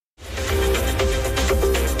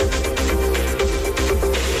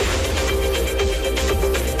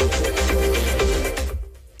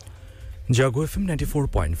জাগো FM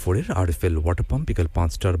 94.4 এর RFL water pump বিকাল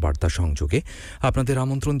 ৫টার বার্তা সংযোগে আপনাদের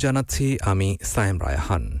আমন্ত্রণ জানাচ্ছি আমি সায়েম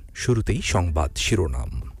রায়হান। শুরুতেই সংবাদ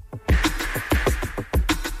শিরোনাম।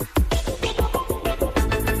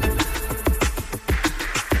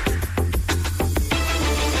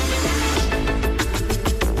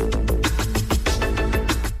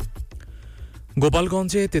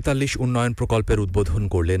 গোপালগঞ্জে ৪৩ উন্নয়ন প্রকল্পের উদ্বোধন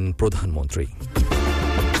করলেন প্রধানমন্ত্রী।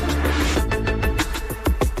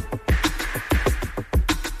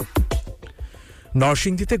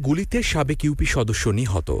 নরসিংদীতে গুলিতে সাবেক ইউপি সদস্য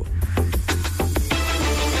নিহত।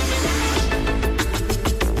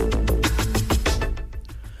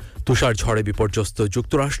 তুষার ঝড়ে বিপর্যস্ত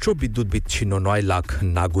যুক্তরাষ্ট্র, বিদ্যুৎ বিচ্ছিন্ন ৯ লাখ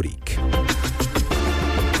নাগরিক।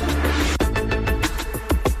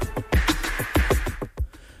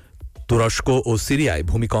 তুরস্ক ও সিরিয়ায়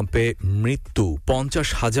ভূমিকম্পে মৃত্যু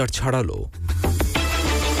 ৫০,০০০ ছাড়ালো।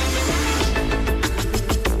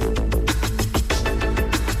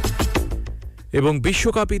 এবং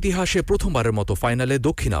বিশ্বকাপ ইতিহাসে প্রথমবারের মতো ফাইনালে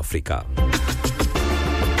দক্ষিণ আফ্রিকা।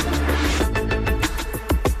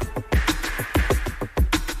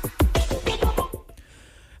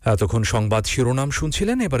 এতক্ষণ সংবাদ শিরোনাম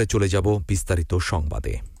শুনছিলেন, এবারে চলে যাব বিস্তারিত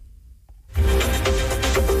সংবাদে।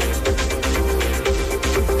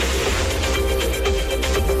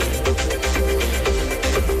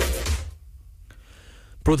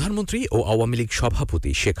 প্রধানমন্ত্রী ও আওয়ামী লীগ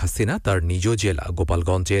সভাপতি শেখ হাসিনা তার নিজ জেলা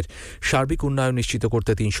গোপালগঞ্জের সার্বিক উন্নয়ন নিশ্চিত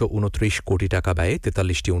করতে ৩২৯ কোটি টাকা ব্যয়ে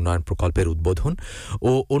 ৪৩টি উন্নয়ন প্রকল্পের উদ্বোধন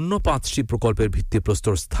ও অন্য ৫টি প্রকল্পের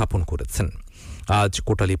ভিত্তিপ্রস্তর স্থাপন করেছেন। আজ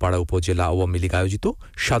কোটালীপাড়া উপজেলা আওয়ামী লীগ আয়োজিত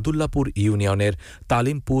সাদুল্লাপুর ইউনিয়নের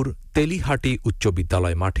তালিমপুর তেলিহাটি উচ্চ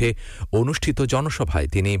বিদ্যালয় মাঠে অনুষ্ঠিত জনসভায়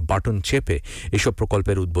তিনি বাটন চেপে এসব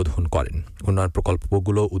প্রকল্পের উদ্বোধন করেন। উন্নয়ন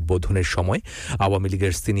প্রকল্পগুলো উদ্বোধনের সময় আওয়ামী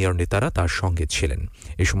লীগের সিনিয়র নেতারা তার সঙ্গে ছিলেন।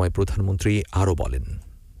 এ সময় প্রধানমন্ত্রী আরও বলেন,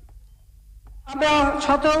 আমরা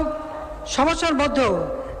শত সমস্যার মধ্যেও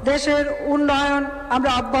দেশের উন্নয়ন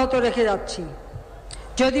আমরা অব্যাহত রেখে যাচ্ছি।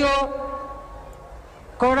 যদিও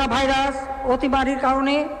করোনা ভাইরাস অতিমারির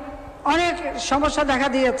কারণে অনেক সমস্যা দেখা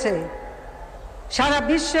দিয়েছে, সারা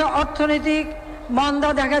বিশ্বে অর্থনৈতিক মন্দা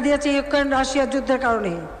দেখা দিয়েছে ইউক্রেন রাশিয়া যুদ্ধের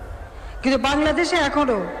কারণে, কিন্তু বাংলাদেশে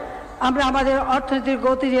এখনও আমরা আমাদের অর্থনৈতিক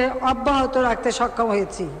গতি অব্যাহত রাখতে সক্ষম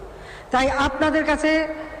হয়েছি। তাই আপনাদের কাছে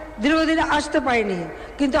দীর্ঘদিন আসতে পারিনি,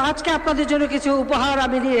 কিন্তু আজকে আপনাদের জন্য কিছু উপহার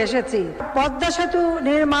আমি নিয়ে এসেছি। পদ্মা সেতু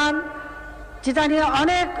নির্মাণ, যেটা নিয়ে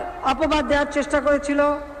অনেক অপবাদ দেওয়ার চেষ্টা করেছিল,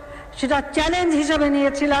 সেটা চ্যালেঞ্জ হিসাবে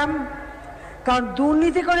নিয়েছিলাম, কারণ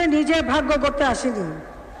দুর্নীতি করে নিজের ভাগ্য করতে আসিনি,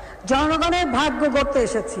 জনগণের ভাগ্য করতে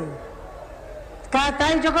এসেছি।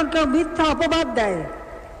 তাই যখন কেউ মিথ্যা অপবাদ দেয়,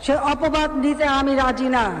 সে অপবাদ নিতে আমি রাজি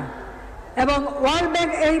না। এবং ওয়ার্ল্ড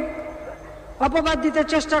ব্যাংক এই অপবাদ দিতে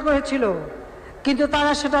চেষ্টা করেছিল, কিন্তু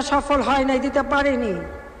তারা সেটা সফল হয় নাই, দিতে পারেনি।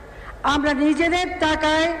 আমরা নিজেদের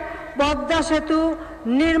টাকায় পদ্মা সেতু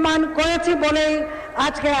নির্মাণ করেছি বলেই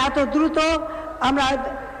আজকে এত দ্রুত আমরা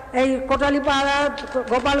এই কোটালীপাড়া,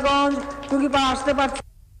 গোপালগঞ্জ, টুঙ্গিপাড়া আসতে পারছি।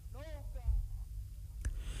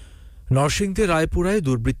 নরসিংদীর রায়পুরায়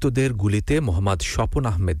দুর্বৃত্তদের গুলিতে মোহাম্মদ স্বপন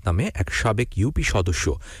আহমেদ নামে এক সাবেক ইউপি সদস্য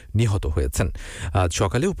নিহত হয়েছেন। আজ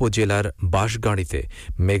সকালে উপজেলার বাঁশগাড়িতে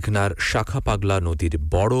মেঘনার শাখা পাগলা নদীর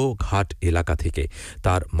বড় ঘাট এলাকা থেকে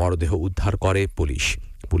তার মরদেহ উদ্ধার করে পুলিশ।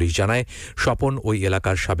 পুলিশ জানায়, স্বপন ওই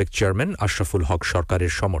এলাকার সাবেক চেয়ারম্যান আশরাফুল হক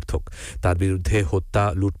সরকারের সমর্থক। তার বিরুদ্ধে হত্যা,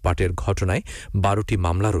 লুটপাটের ঘটনায় ১২টি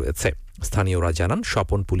মামলা রয়েছে। স্থানীয়রা জানান,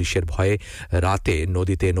 স্বপন পুলিশের ভয়ে রাতে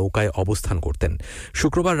নদীতে নৌকায় অবস্থান করতেন।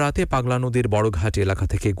 শুক্রবার রাতে পাগলা নদীর বড়ঘাট এলাকা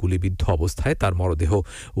থেকে গুলিবিদ্ধ অবস্থায় তার মরদেহ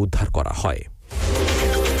উদ্ধার করা হয়।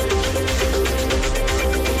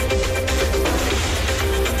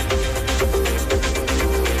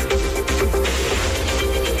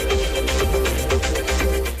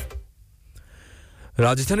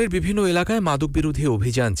 রাজধানীর বিভিন্ন এলাকায় মাদক বিরোধী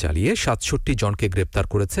অভিযান চালিয়ে ৬৭ জনকে গ্রেপ্তার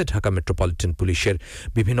করেছে ঢাকা মেট্রোপলিটন পুলিশের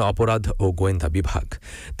বিভিন্ন অপরাধ ও গোয়েন্দা বিভাগ।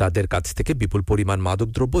 তাদের কাছ থেকে বিপুল পরিমাণ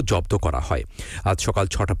মাদকদ্রব্য জব্দ করা হয়। আজ সকাল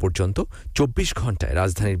 ৬টা পর্যন্ত ২৪ ঘণ্টায়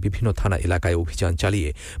রাজধানীর বিভিন্ন থানা এলাকায় অভিযান চালিয়ে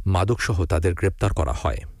মাদকসহ তাদের গ্রেপ্তার করা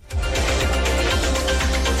হয়।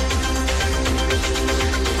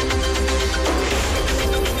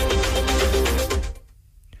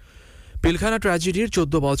 পিলখানা ট্র্যাজেডির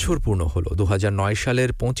 ১৪ বছর পূর্ণ হল। ২০০৯ সালের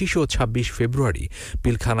 ২৫ ও ২৬ ফেব্রুয়ারি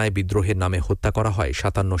পিলখানায় বিদ্রোহের নামে হত্যা করা হয়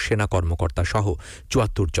 ৫৭ সেনা কর্মকর্তা সহ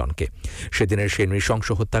 ৭৪ জনকে। সেদিনের সেই নৃশংস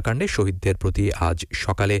হত্যাকাণ্ডে শহীদদের প্রতি আজ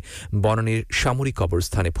সকালে বনানীর সামরিক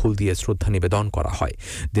কবরস্থানে ফুল দিয়ে শ্রদ্ধা নিবেদন করা হয়।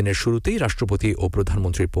 দিনের শুরুতেই রাষ্ট্রপতি ও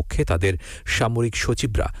প্রধানমন্ত্রীর পক্ষে তাদের সামরিক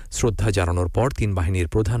সচিবরা শ্রদ্ধা জানানোর পর তিন বাহিনীর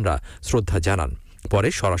প্রধানরা শ্রদ্ধা জানান। পরে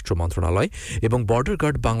স্বরাষ্ট্র মন্ত্রণালয় এবং বর্ডার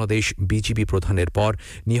গার্ড বাংলাদেশ বিজিবি প্রধানের পর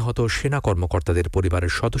নিহত সেনা কর্মকর্তাদের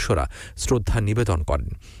পরিবারের সদস্যরা শ্রদ্ধা নিবেদন করেন।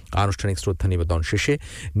 আনুষ্ঠানিক শ্রদ্ধা নিবেদন শেষে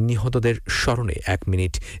নিহতদের স্মরণে 1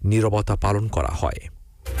 মিনিট নীরবতা পালন করা হয়।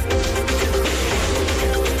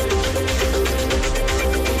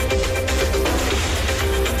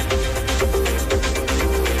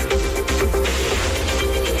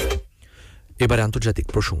 এবার আন্তর্জাতিক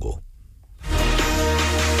প্রসঙ্গ।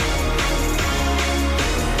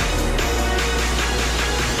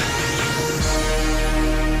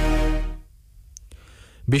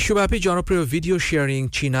 বিশ্বব্যাপী জনপ্রিয় ভিডিও শেয়ারিং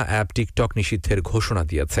চীনা অ্যাপ টিকটক নিষিদ্ধের ঘোষণা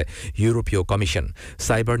দিয়েছে ইউরোপীয় কমিশন।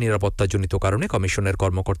 সাইবার নিরাপত্তাজনিত কারণে কমিশনের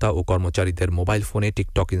কর্মকর্তা ও কর্মচারীদের মোবাইল ফোনে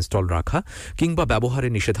টিকটক ইনস্টল রাখা কিংবা ব্যবহারে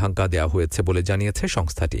নিষেধাজ্ঞা দেওয়া হয়েছে বলে জানিয়েছে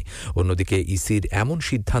সংস্থাটি। অন্যদিকে ইসির এমন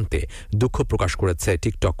সিদ্ধান্তে দুঃখ প্রকাশ করেছে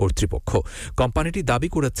টিকটক কর্তৃপক্ষ। কোম্পানিটি দাবি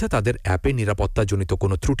করেছে তাদের অ্যাপে নিরাপত্তাজনিত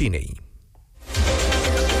কোনো ত্রুটি নেই।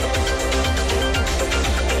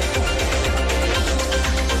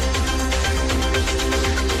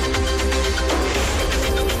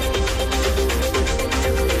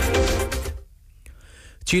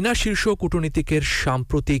 চীনা শীর্ষ কূটনীতিকের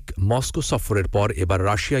সাম্প্রতিক মস্কো সফরের পর এবার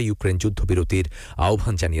রাশিয়া ইউক্রেন যুদ্ধবিরতির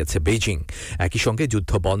আহ্বান জানিয়েছে বেইজিং। একই সঙ্গে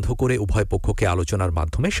যুদ্ধ বন্ধ করে উভয় পক্ষকে আলোচনার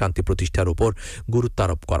মাধ্যমে শান্তি প্রতিষ্ঠার উপর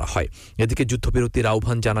গুরুত্বারোপ করা হয়। এদিকে যুদ্ধবিরতির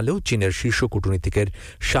আহ্বান জানালেও চীনের শীর্ষ কূটনীতিকের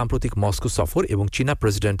সাম্প্রতিক মস্কো সফর এবং চীনা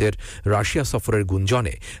প্রেসিডেন্টের রাশিয়া সফরের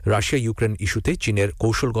গুঞ্জনে রাশিয়া ইউক্রেন ইস্যুতে চীনের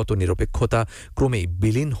কৌশলগত নিরপেক্ষতা ক্রমেই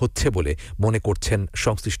বিলীন হচ্ছে বলে মনে করছেন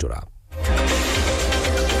সংশ্লিষ্টরা।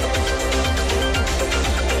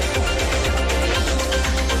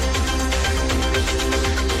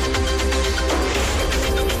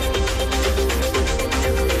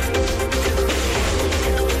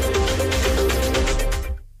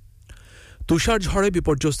 তুষার ঝড়ে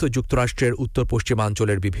বিপর্যস্ত যুক্তরাষ্ট্রের উত্তর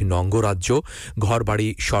পশ্চিমাঞ্চলের বিভিন্ন অঙ্গরাজ্য, ঘরবাড়ি,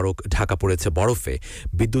 সড়ক ঢাকা পড়েছে বরফে।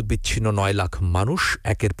 বিদ্যুৎ বিচ্ছিন্ন 9 লাখ মানুষ,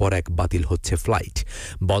 একের পর এক বাতিল হচ্ছে ফ্লাইট।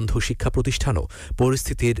 বন্ধ শিক্ষা প্রতিষ্ঠানও।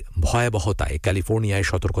 পরিস্থিতির ভয়াবহতায় ক্যালিফোর্নিয়ায়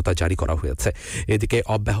সতর্কতা জারি করা হয়েছে। এদিকে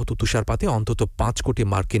অব্যাহত তুষারপাতে অন্তত 5 কোটি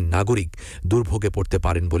মার্কিন নাগরিক দুর্ভোগে পড়তে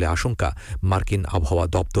পারেন বলে আশঙ্কা মার্কিন আবহাওয়া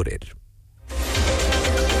দপ্তরের।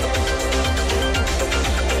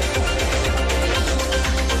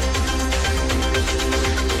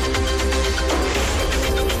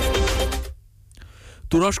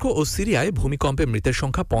 তুরস্ক ও সিরিয়ায় ভূমিকম্পে মৃতের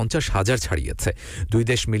সংখ্যা 50,000 ছাড়িয়েছে। দুই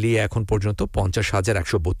দেশ মিলিয়ে এখন পর্যন্ত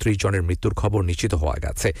 50,132 জনের মৃত্যুর খবর নিশ্চিত হওয়া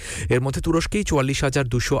গেছে। এর মধ্যে তুরস্কেই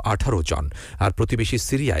 44,218 জন, আর প্রতিবেশী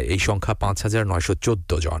সিরিয়ায় এই সংখ্যা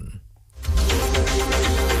 5,914 জন।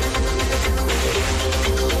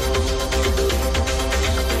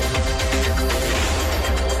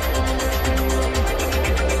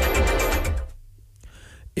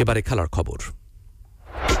 এবারে খেলার খবর।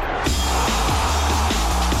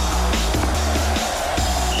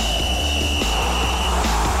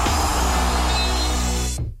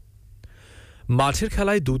 মাঠের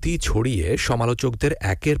খেলায় দুটি ছড়িয়ে সমালোচকদের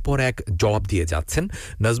একের পর এক জবাব দিয়ে যাচ্ছেন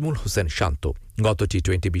নাজমুল হোসেন শান্ত। গত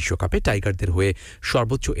টি-20 বিশ্বকাপে টাইগারদের হয়ে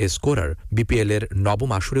সর্বোচ্চ স্কোরার, বিপিএলের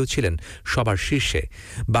নবম আসরেও ছিলেন সবার শীর্ষে।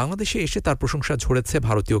 বাংলাদেশে এসে তার প্রশংসা ঝরেছে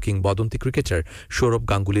ভারতীয় কিংবদন্তি ক্রিকেটার সৌরভ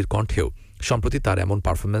গাঙ্গুলির কণ্ঠেও। সম্প্রতি তার এমন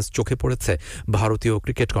পারফরম্যান্স চোখে পড়েছে ভারতীয়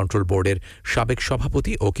ক্রিকেট কন্ট্রোল বোর্ডের সাবেক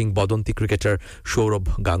সভাপতি ও কিংবদন্তি ক্রিকেটার সৌরভ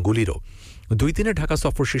গাঙ্গুলিরও। 2 দিনের ঢাকা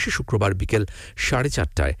সফর শেষে শুক্রবার বিকেল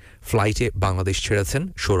 4:30টায় ফ্লাইটে বাংলাদেশ ছেড়েছেন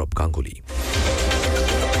সৌরভ গাঙ্গুলি।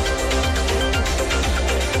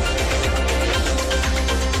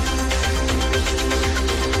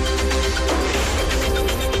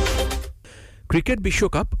 ক্রিকেট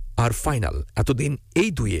বিশ্বকাপ আর ফাইনাল, এতদিন এই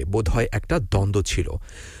দুয়ে বোধহয় একটা দ্বন্দ্ব ছিল।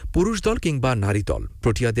 পুরুষ দল কিংবা নারী দল,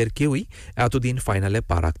 প্রোটিয়াদের কেউই এতদিন ফাইনালে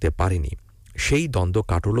পা রাখতে পারেনি। সেই দ্বন্দ্ব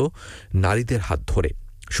কাটল নারীদের হাত ধরে।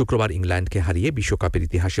 শুক্রবার ইংল্যান্ডকে হারিয়ে বিশ্বকাপের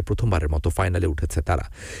ইতিহাসে প্রথমবারের মতো ফাইনালে উঠেছে তারা।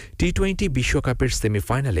 টি-20 বিশ্বকাপের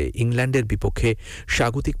সেমিফাইনালে ইংল্যান্ডের বিপক্ষে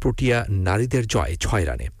স্বাগতিক প্রোটিয়া নারীদের জয় 6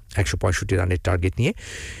 রানে। 165 রানের টার্গেট নিয়ে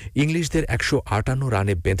ইংলিশদের 158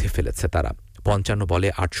 রানে বেঁধে ফেলেছে তারা। 55 বলে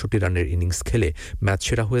 68 রানের ইনিংস খেলে ম্যাচ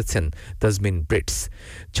সেরা হয়েছেন তাজমিন ব্রিটস।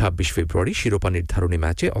 26 ফেব্রুয়ারি শিরোপা নির্ধারণী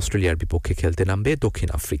ম্যাচে অস্ট্রেলিয়ার বিপক্ষে খেলতে নামবে দক্ষিণ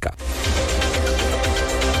আফ্রিকা।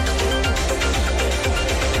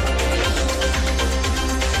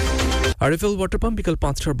 আরএফএল ওয়াটার পাম্প বিকাল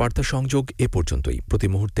 5টার বার্তা সংযোগ এ পর্যন্তই। প্রতি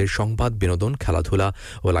মুহূর্তের সংবাদ, বিনোদন, খেলাধুলা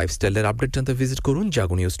ও লাইফস্টাইলের আপডেট জানতে ভিজিট করুন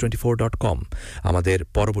jagonews24.com। আমাদের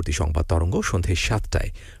পরবর্তী সংবাদ তরঙ্গ সন্ধ্যে 7টায়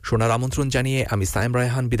শোনার আমন্ত্রণ জানিয়ে আমি সাইম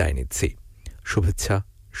রায়হান বিদায় নিচ্ছি। শুভেচ্ছা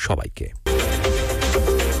সবাইকে।